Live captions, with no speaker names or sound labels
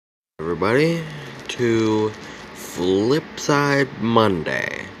Everybody to FLIPSIDE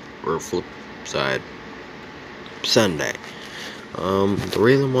Monday or FLIPSIDE Sunday. The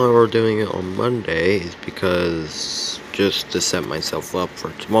reason why we're doing it on Monday is because just to set myself up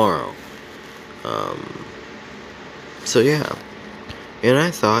for tomorrow. So yeah, and I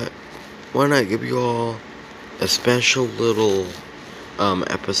thought, why not give you all a special little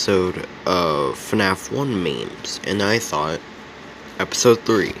episode of Fnaf 1 memes, and I thought episode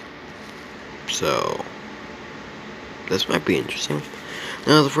 3. So this might be interesting.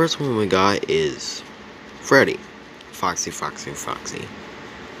 Now the first one we got is Freddy. Foxy.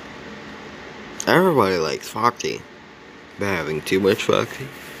 Everybody likes Foxy, but having too much Foxy,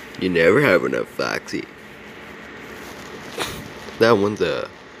 you never have enough Foxy. That one's a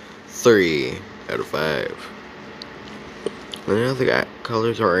 3 out of 5. I know the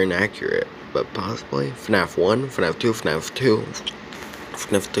colors are inaccurate, but possibly FNAF 1, FNAF 2, FNAF 2,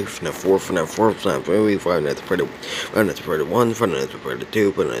 FNAF 3, FNAF 4, FNAF 4, FNAF 3, Five Nights at Freddy 1, Five Nights at Freddy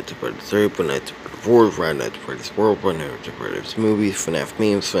 2, Five Nights at Freddy 3, Five Nights at Freddy 4, Five Nights at Freddy's World, Five Nights at Freddy's Movies, FNAF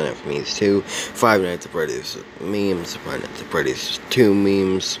Memes, FNAF Memes 2, Five Nights at Freddy's Memes, Five Nights at Freddy's 2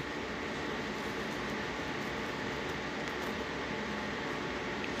 Memes.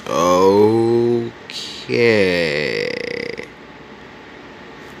 Okay.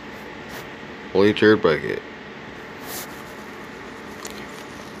 Holy turd bucket.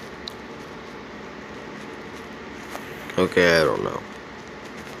 Okay, I don't know.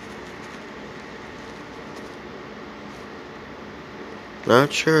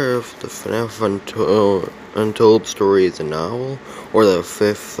 Not sure if the FNAF Untold story is a novel or the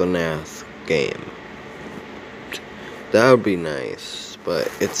 5th FNAF game. That would be nice,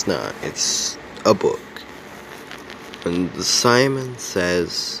 but it's not. It's a book. And Simon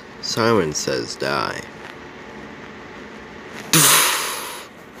says die.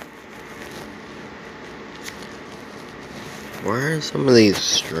 Why are some of these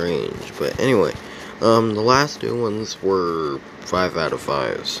strange? But anyway, the last two ones were 5 out of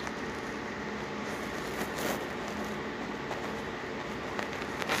 5s.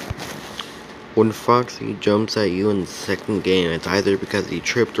 When Foxy jumps at you in the second game, it's either because he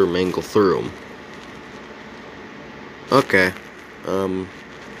tripped or mangled through him. Okay. Well,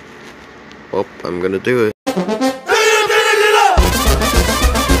 I'm gonna do it.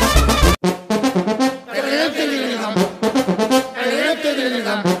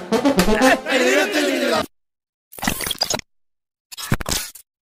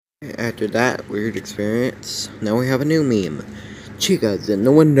 After that weird experience, now we have a new meme. Chica's in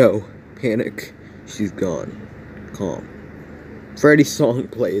the window. Panic. She's gone. Calm. Freddy's song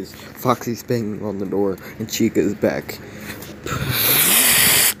plays. Foxy's banging on the door, and Chica's back.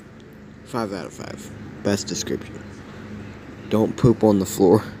 5 out of 5. Best description. Don't poop on the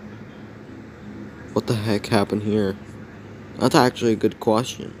floor. What the heck happened here? That's actually a good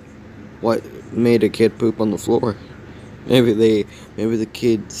question. What made a kid poop on the floor? Maybe the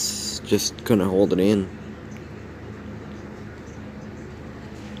kids just couldn't hold it in.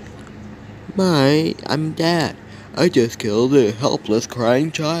 I'm Dad. I just killed a helpless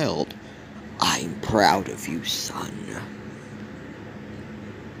crying child. I'm proud of you, son.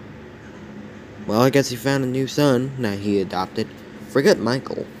 Well, I guess he found a new son that he adopted. Forget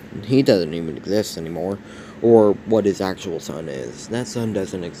Michael. He doesn't even exist anymore. Or what his actual son is. That son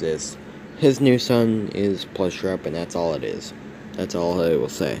doesn't exist. His new son is Plush Rep, and that's all it is. That's all I will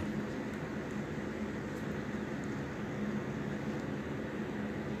say.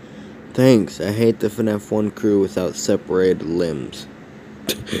 Thanks, I hate the FNAF 1 crew without separated limbs.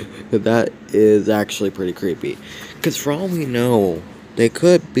 That is actually pretty creepy. Because for all we know, they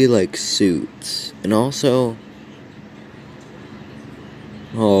could be like suits. And also...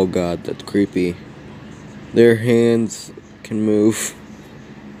 oh god, that's creepy. Their hands can move.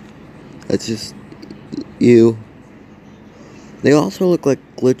 That's just... ew. They also look like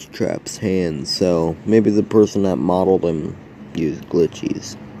Glitch Trap's hands, so maybe the person that modeled them used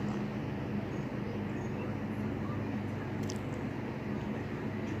glitchies.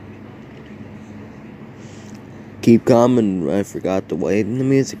 Keep coming, I forgot to wait in the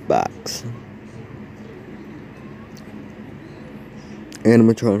music box.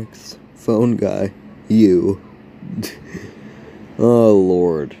 Animatronics, phone guy, you. Oh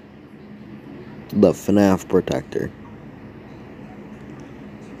lord. The FNAF protector.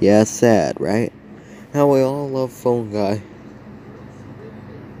 Yeah, sad, right? How we all love phone guy.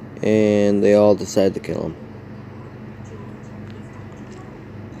 And they all decide to kill him.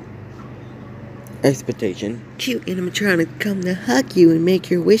 Expectation. Cute animatronic come to hug you and make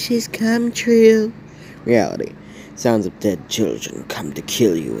your wishes come true. Reality. Sounds of dead children come to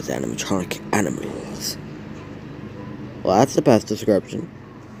kill you with animatronic animals. Well, that's the best description.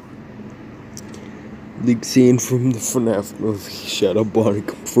 The scene from the Fnaf movie. Shadow Bonnie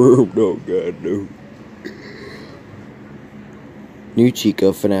confirmed. Oh god, no. New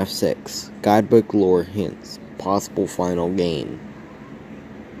Chico Fnaf 6. Guidebook lore hints. Possible final game.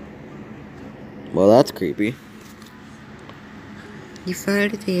 Well, that's creepy. You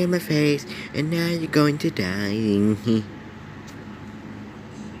farted in my face, and now you're going to die.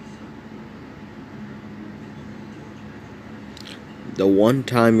 The one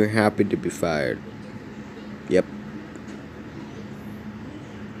time you're happy to be fired. Yep.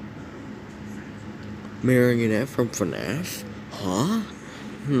 Marionette from FNAF? Huh?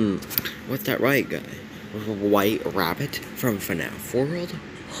 What's that right guy? White Rabbit from FNAF World?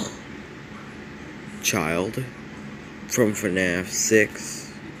 Child from FNAF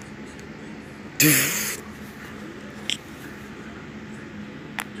 6.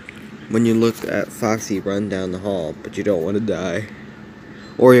 When you look at Foxy run down the hall, but you don't want to die.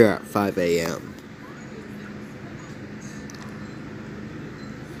 Or you're at 5 a.m.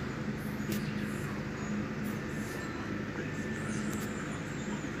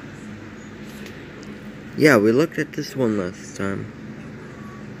 Yeah, we looked at this one last time.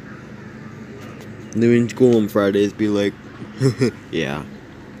 Doing school on Fridays be like, yeah.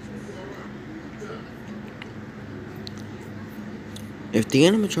 If the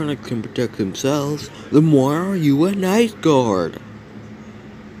animatronic can protect themselves, then why are you a night guard?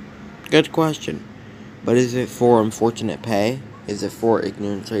 Good question. But is it for unfortunate pay? Is it for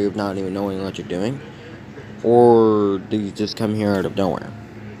ignorance or of not even knowing what you're doing? Or do you just come here out of nowhere?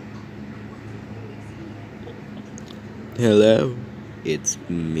 Hello, it's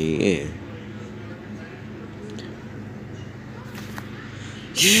me.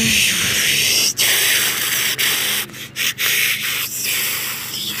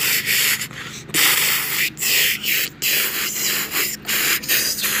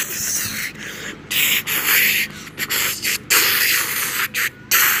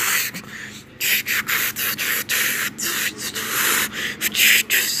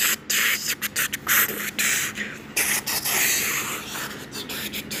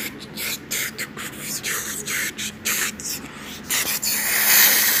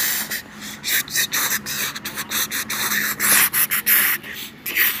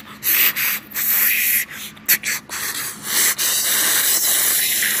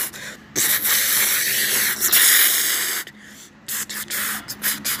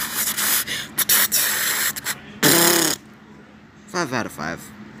 Five out of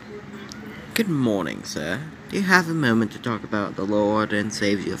 5. Good morning, sir. Do you have a moment to talk about the Lord and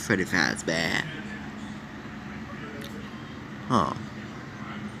Savior Freddy Fazbear? Huh.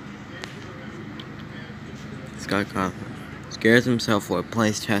 Scott Cawthon scares himself while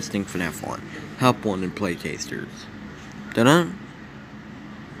plays testing FNAF 1. Help wanted playtasters. Ta-da!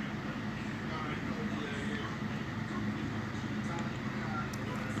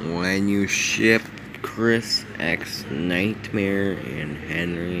 When you ship Chris X Nightmare and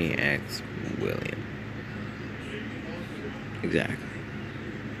Henry X William. Exactly.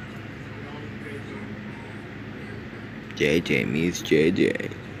 JJ meets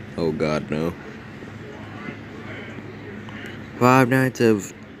JJ. Oh god, no. Five Nights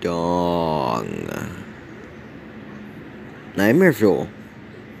of Dong. Nightmare Fuel.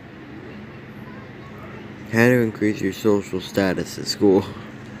 How to increase your social status at school.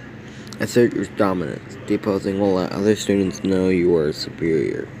 Assert your dominance. Deposing will let other students know you are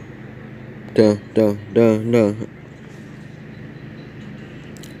superior. Duh.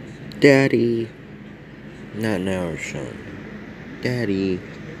 Daddy. Not now, son. Daddy.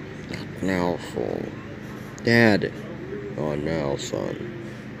 Not now, son. Dad. Not now, son.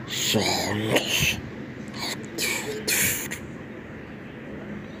 Son.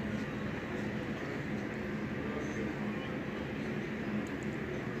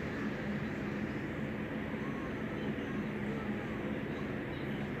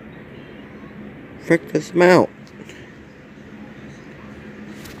 Frick this out.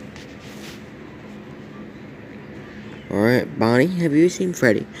 Alright, Bonnie, have you seen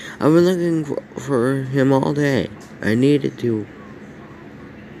Freddy? I've been looking for him all day. I needed to.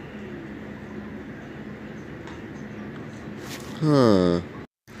 Huh.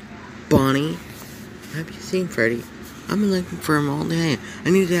 Bonnie, have you seen Freddy? I've been looking for him all day. I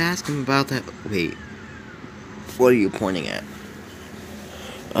need to ask him about that. Wait. What are you pointing at?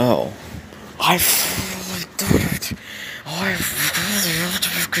 Oh. I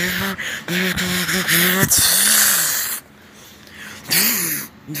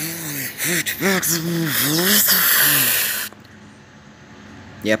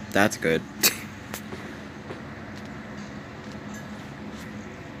Yep, that's good.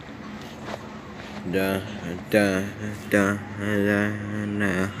 Da da da da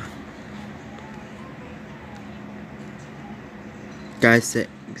da. Guy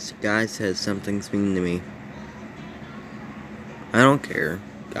says something's mean to me. I don't care.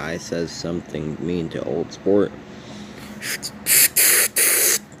 Guy says something mean to old sport.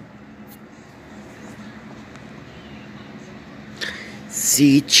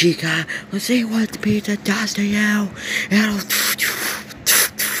 See, chica, let's see what the pizza does to you. It'll.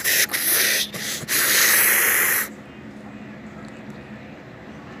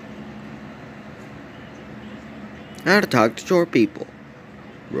 How to talk to short people.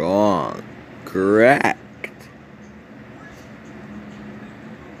 Wrong. Correct.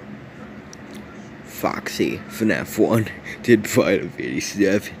 Foxy, Fnaf 1, did part of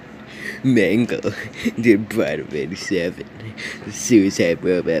 87. Mango, did part of 87. The suicide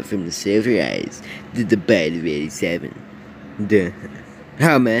robot from the Silver Eyes, did the part of 87. Duh.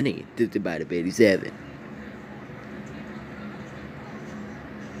 How many did the part of 87?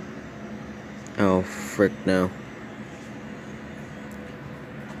 Oh, frick no.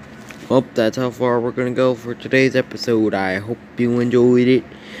 Well, that's how far we're gonna go for today's episode. I hope you enjoyed it,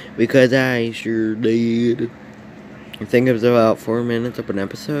 because I sure did. I think it was about 4 minutes of an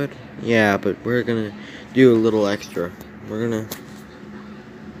episode. Yeah, but we're gonna do a little extra.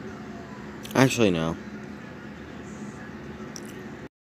 Actually, no.